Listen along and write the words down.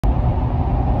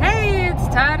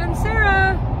Todd and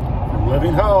Sarah from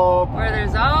Living Hope, where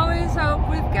there's always hope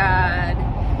with God.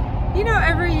 You know,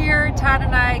 every year Todd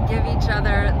and I give each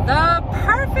other the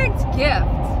perfect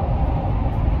gift.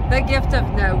 The gift of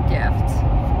no gift.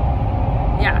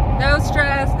 Yeah, no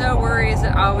stress, no worries,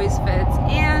 it always fits.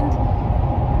 And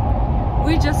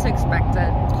we just expect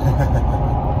it.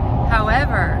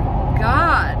 However,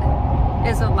 God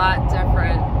is a lot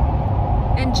different.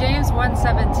 In James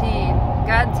 1:17,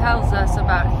 God tells us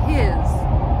about His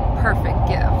perfect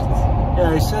gift.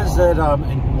 Yeah, he says that,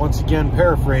 and once again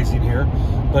paraphrasing here,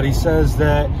 but he says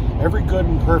that every good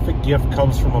and perfect gift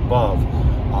comes from above.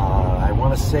 I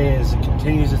want to say, as it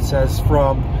continues, it says,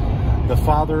 from the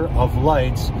Father of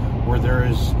lights, where there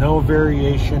is no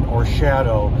variation or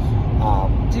shadow.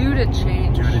 Due to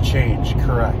change. Due to change,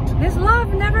 correct. His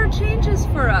love never changes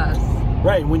for us.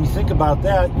 Right, when you think about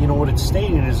that, you know, what it's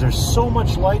stating is there's so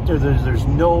much light there, there's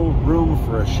no room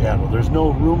for a shadow. There's no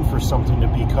room for something to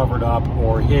be covered up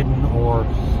or hidden or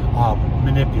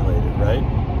manipulated, right?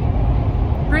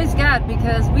 Praise God,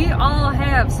 because we all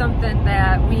have something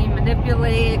that we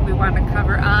manipulate, we want to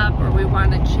cover up, or we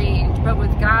want to change. But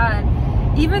with God,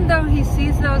 even though He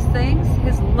sees those things,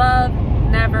 His love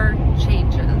never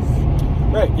changes.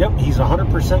 Right, yep, He's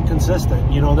 100%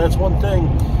 consistent. You know, that's one thing.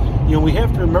 You know, we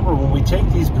have to remember, when we take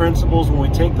these principles, when we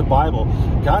take the Bible,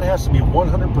 God has to be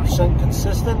 100%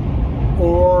 consistent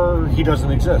or He doesn't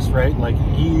exist, right? Like,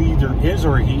 He either is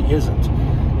or He isn't.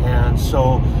 And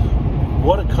so,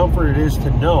 what a comfort it is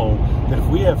to know that if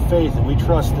we have faith and we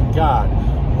trust in God,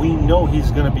 we know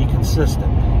He's going to be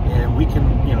consistent. And we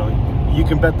can, you know, you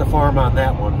can bet the farm on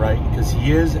that one, right? Because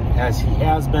He is, as He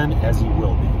has been, as He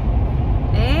will be.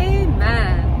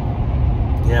 Amen.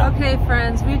 Yeah. Okay,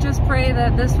 friends, we just pray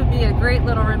that this would be a great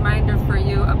little reminder for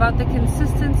you about the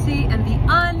consistency and the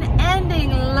unending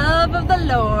love of the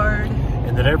Lord.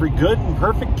 And that every good and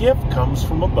perfect gift comes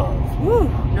from above. Woo,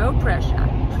 no pressure.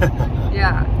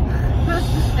 Yeah.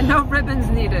 And no ribbons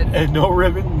needed. And no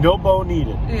ribbon, no bow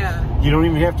needed. Yeah. You don't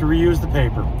even have to reuse the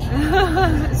paper.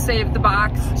 Save the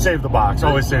box. Save the box.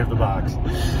 Always save the box.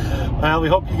 Well, we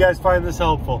hope you guys find this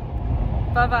helpful.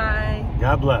 Bye-bye.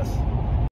 God bless.